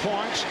goal, 2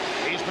 points.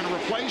 He's been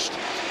replaced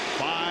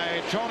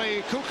by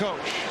Tony Kukoc.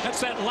 That's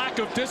that lack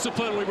of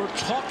discipline we were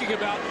talking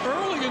about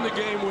early in the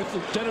game with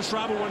Dennis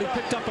Rodman when he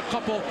picked up a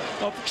couple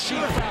of cheap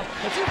fouls.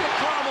 If you get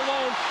Karl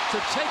Malone to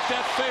take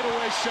that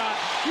fadeaway shot,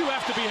 you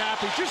have to be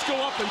happy. Just go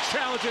up and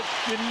challenge it.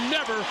 You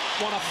never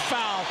want to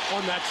foul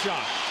on that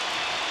shot.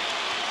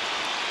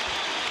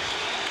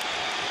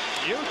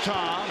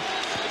 Utah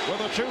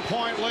with a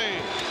 2-point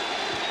lead.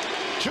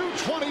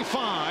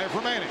 2:25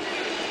 remaining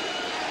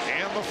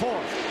in the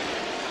fourth.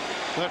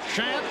 The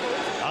chant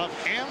of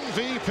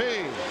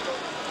MVP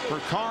for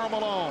Karl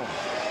Malone.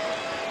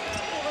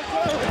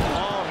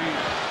 Oh, he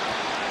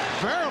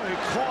barely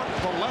caught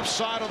the left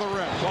side of the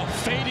rim. Well,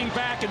 fading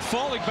back and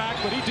falling back,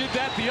 but he did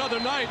that the other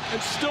night and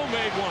still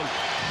made one.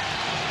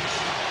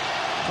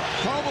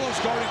 Karl Malone's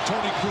guarding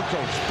Tony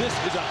Kukoc. This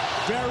is a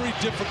very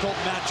difficult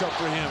matchup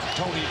for him.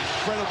 Tony,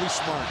 incredibly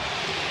smart.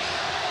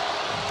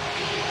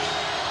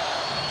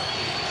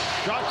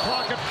 Shot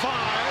clock at 5,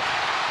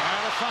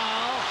 and a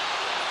foul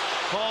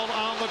called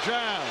on the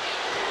Jazz.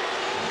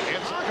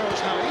 It's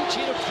now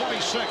 18 of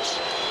 26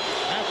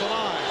 at the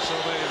line. So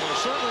they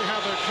certainly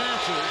have their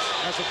chances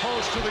as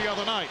opposed to the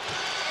other night.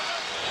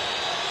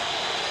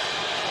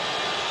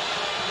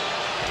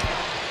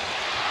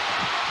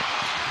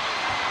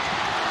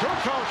 Good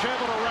coach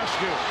able to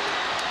rescue.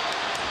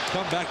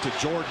 Come back to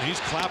Jordan. He's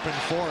clapping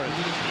for it.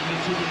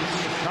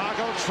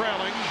 Chicago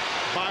trailing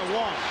by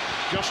 1.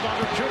 Just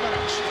under 2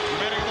 minutes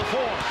remaining in the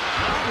fourth.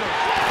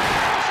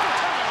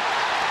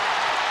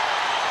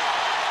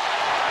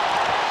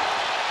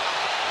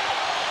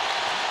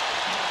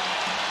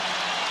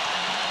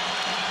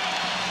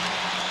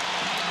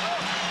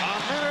 A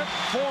minute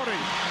 40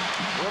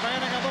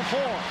 remaining in the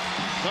fourth.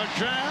 The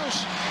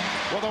Jazz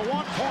with a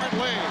 1-point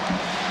lead.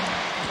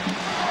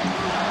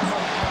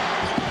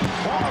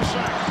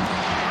 Bonusek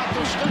at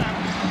the step.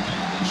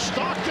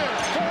 Stockton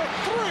for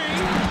 3.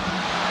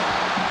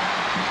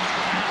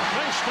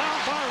 Faced down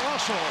by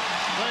Russell.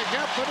 They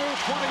get the new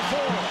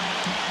 24.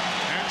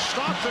 And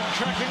Stockton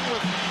checking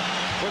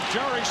with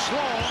Jerry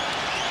Sloan.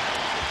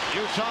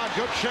 Utah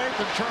good shape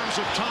in terms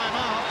of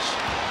timeouts.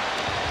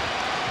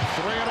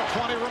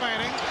 3:20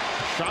 remaining.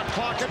 Shot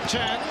clock at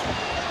 10.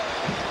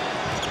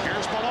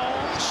 Here's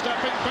Malone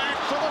stepping back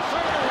for the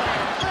fadeaway.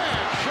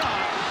 Bad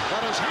shot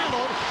that is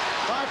handled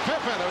by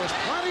Pippen. There was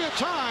plenty of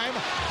time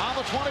on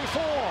the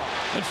 24.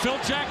 And Phil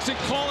Jackson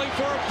calling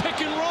for a pick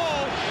and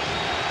roll.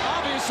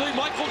 Obviously,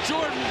 Michael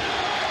Jordan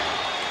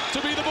to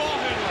be the ball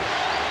handler.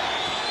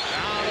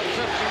 Down to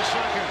 50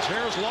 seconds.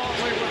 Here's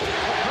Longley with the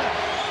pick.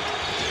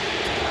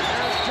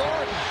 There's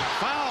Jordan.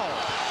 Foul.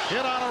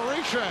 Hit on a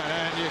reach-in.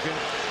 And you can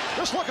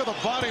just look at the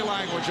body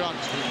language on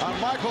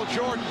Michael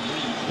Jordan.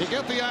 You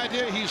get the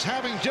idea he's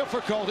having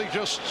difficulty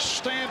just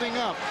standing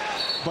up.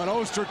 But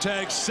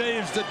Ostertag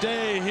saves the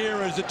day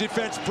here as the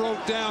defense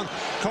broke down.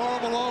 Karl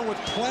Malone with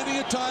plenty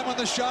of time on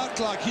the shot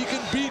clock. He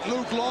can beat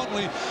Luke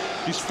Longley.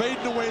 He's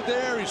fading away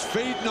there. He's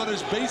fading on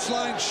his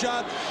baseline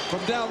shot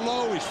from down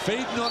low. He's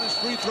fading on his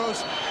free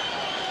throws.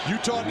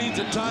 Utah needs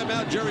a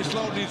timeout. Jerry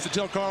Sloan needs to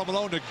tell Karl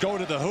Malone to go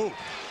to the hoop.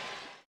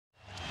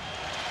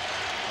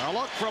 A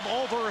look from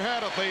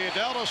overhead at the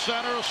Delta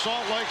Center,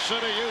 Salt Lake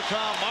City,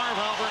 Utah. Marv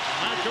Albert,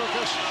 Matt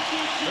Kukas,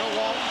 Bill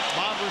Walton,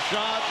 Bob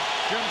Rashad,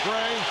 Jim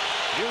Gray.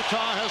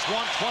 Utah has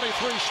won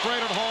 23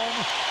 straight at home,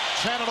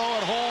 10-0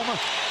 at home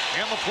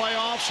in the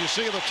playoffs. You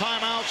see the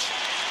timeouts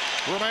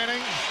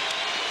remaining.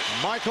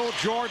 Michael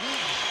Jordan,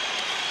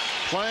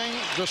 playing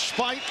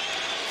despite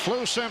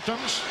flu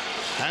symptoms,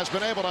 has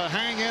been able to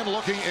hang in,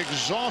 looking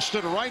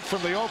exhausted right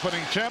from the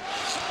opening tip.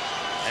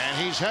 And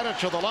he's headed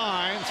to the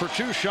line for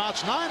 2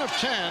 shots, 9 of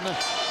 10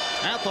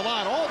 at the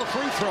line. All the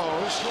free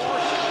throws,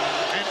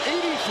 an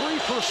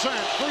 83%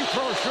 free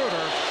throw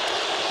shooter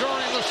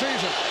during the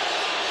season.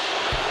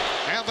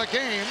 And the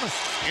game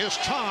is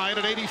tied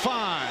at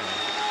 85.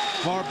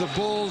 Marv, the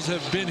Bulls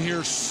have been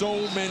here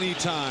so many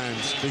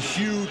times. The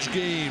huge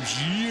games,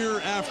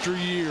 year after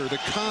year. The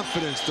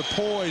confidence, the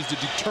poise, the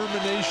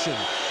determination,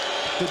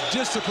 the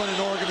discipline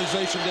and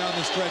organization down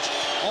the stretch,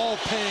 all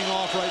paying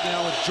off right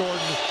now with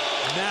Jordan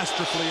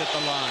masterfully at the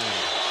line.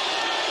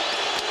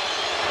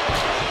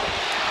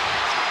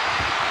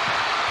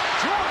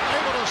 Jordan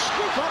able to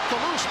scoop up the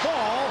loose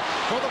ball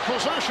for the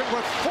possession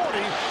with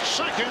 40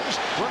 seconds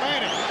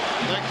remaining.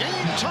 The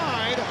game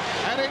tied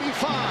at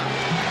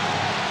 85.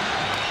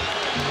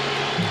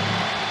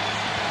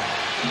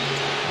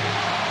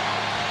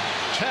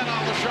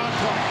 On the shot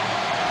clock.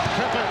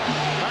 Pippen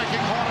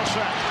backing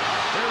Hornacek.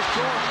 Here's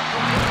Jordan.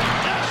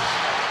 Yes!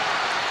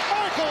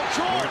 Michael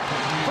Jordan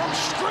from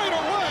straight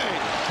away.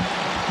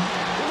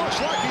 He looks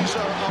like he's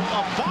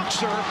a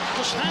boxer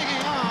just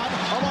hanging on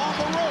along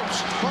the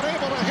ropes, but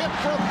able to hit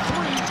for a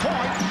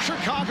 3-point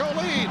Chicago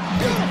lead.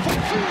 Beautiful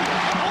feed.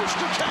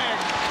 Ostertag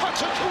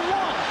cuts it to 1.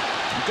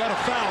 You got a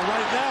foul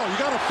right now. You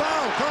got a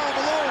foul. Karl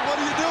Malone, what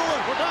are you doing?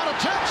 We're down to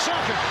 10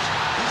 seconds.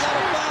 You got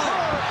a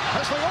foul.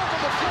 As they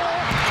open the floor.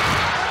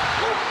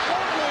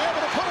 Longley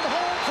able to put it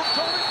home from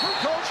Tony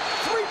Kukoc.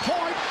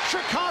 3-point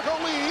Chicago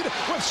lead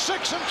with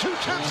 6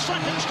 2/10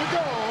 seconds to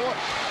go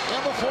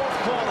in the fourth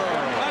quarter.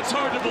 That's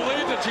hard to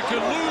believe that you can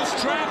lose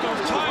track of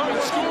time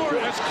and score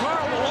as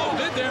Karl Malone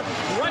did there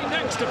right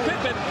next to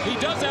Pippen. He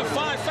does have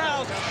 5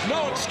 fouls.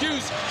 No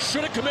excuse.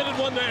 Should have committed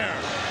one there.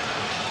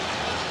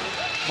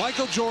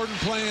 Michael Jordan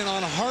playing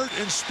on heart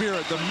and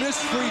spirit. The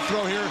missed free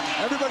throw here.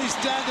 Everybody's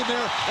standing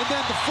there. And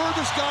then the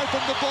furthest guy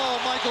from the ball,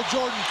 Michael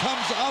Jordan,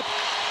 comes up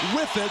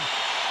with it.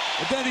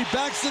 And then he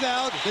backs it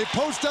out. They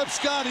post up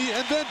Scotty.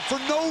 And then for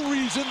no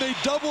reason, they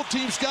double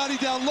team Scotty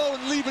down low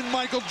and leaving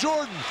Michael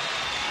Jordan.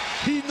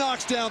 He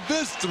knocks down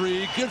this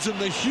 3, gives him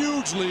the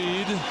huge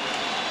lead.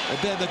 And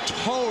then the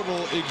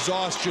total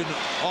exhaustion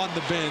on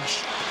the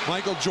bench.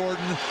 Michael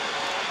Jordan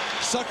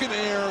sucking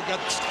air, got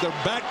the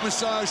back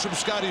massage from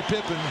Scottie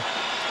Pippen.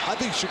 I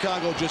think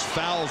Chicago just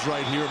fouls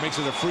right here. Makes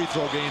it a free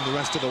throw game the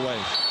rest of the way.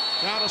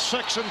 Down to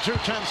 6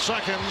 2/10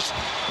 seconds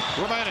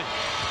remaining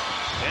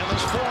in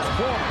this fourth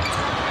quarter.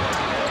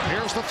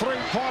 Here's the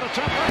 3-point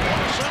attempt.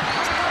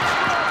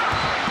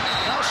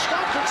 Now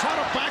Stockton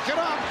trying to back it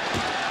up.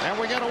 And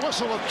we get a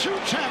whistle of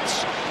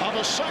 2/10 of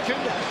a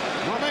second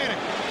remaining.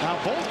 Now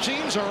both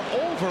teams are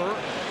over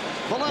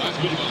the limit.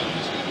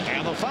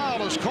 And the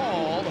foul is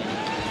called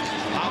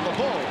on the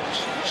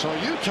Bulls. So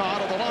Utah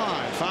to the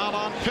line. Foul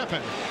on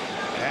Pippen.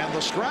 And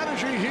the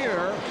strategy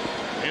here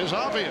is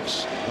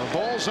obvious. The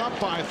Bulls up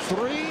by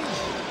 3. You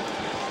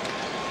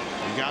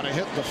got to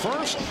hit the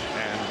first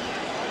and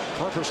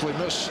purposely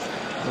miss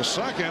the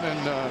second and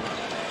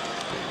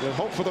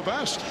hope for the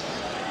best.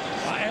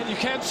 And you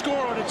can't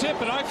score on a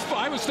tip, and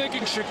I was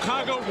thinking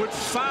Chicago would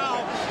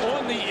foul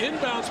on the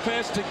inbounds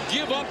pass to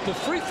give up the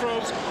free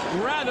throws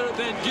rather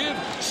than give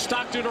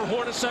Stockton or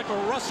Hornacek or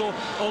Russell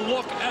a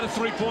look at a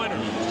three-pointer.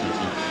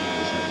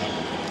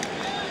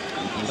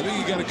 I think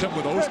you got to come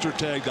with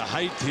Ostertag, the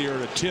height here,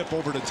 to tip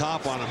over the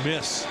top on a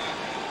miss.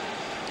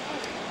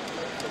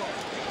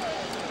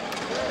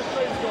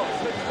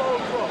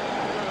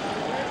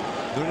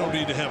 They don't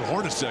need to have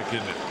Hornacek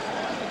in it.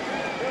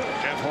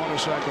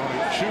 Hornacek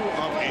only 2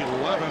 of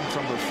 11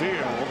 from the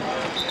field.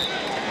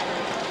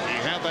 He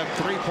had that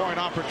 3-point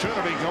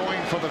opportunity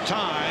going for the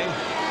tie.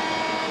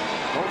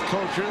 Both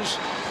coaches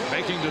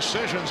making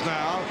decisions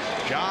now.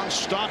 John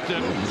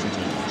Stockton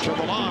to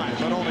the line,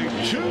 but only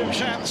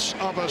 0.2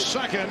 of a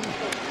second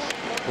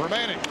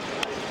remaining.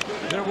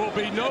 There will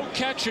be no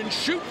catch and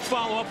shoot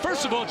follow-up.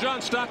 First of all, John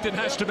Stockton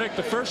has to make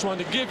the first one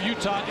to give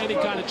Utah any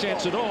kind of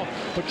chance at all,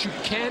 but you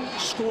can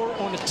score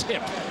on a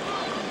tip.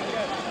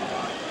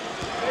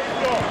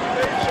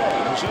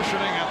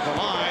 Positioning at the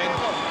line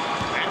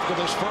after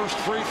this first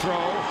free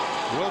throw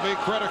will be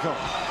critical.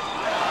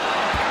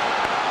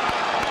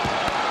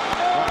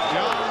 But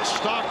John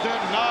Stockton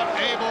not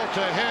able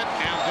to hit,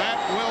 and that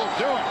will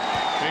do it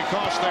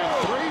because they're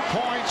 3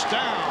 points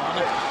down.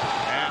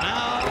 And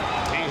now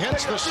he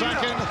hits the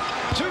second.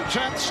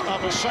 0.2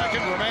 of a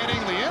second remaining.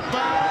 The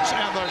inbounds,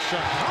 and the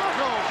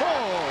Chicago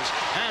Bulls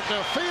have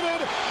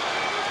defeated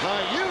the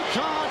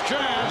Utah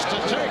Jazz to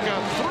take a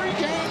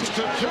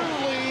 3-2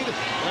 lead.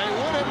 They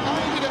win it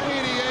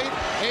 90-88.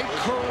 A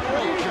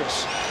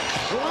courageous,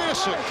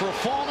 classic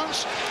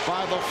performance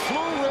by the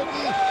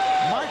flu-ridden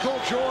Michael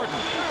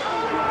Jordan.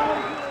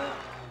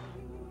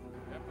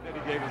 That he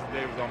gave us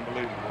today was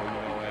unbelievable, you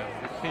know,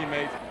 and his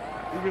teammates,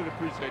 we really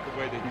appreciate the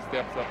way that he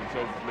steps up and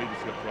shows his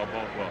leadership to our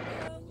ball club.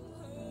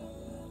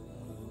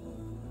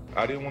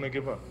 I didn't want to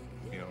give up,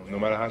 you know, no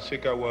matter how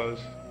sick I was,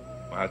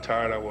 or how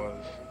tired I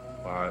was,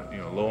 or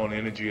how, low on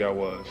energy I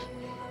was.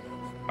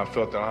 I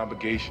felt an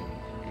obligation,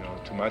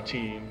 to my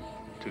team,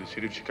 to the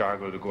city of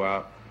Chicago, to go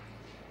out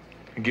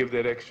and give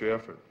that extra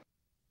effort.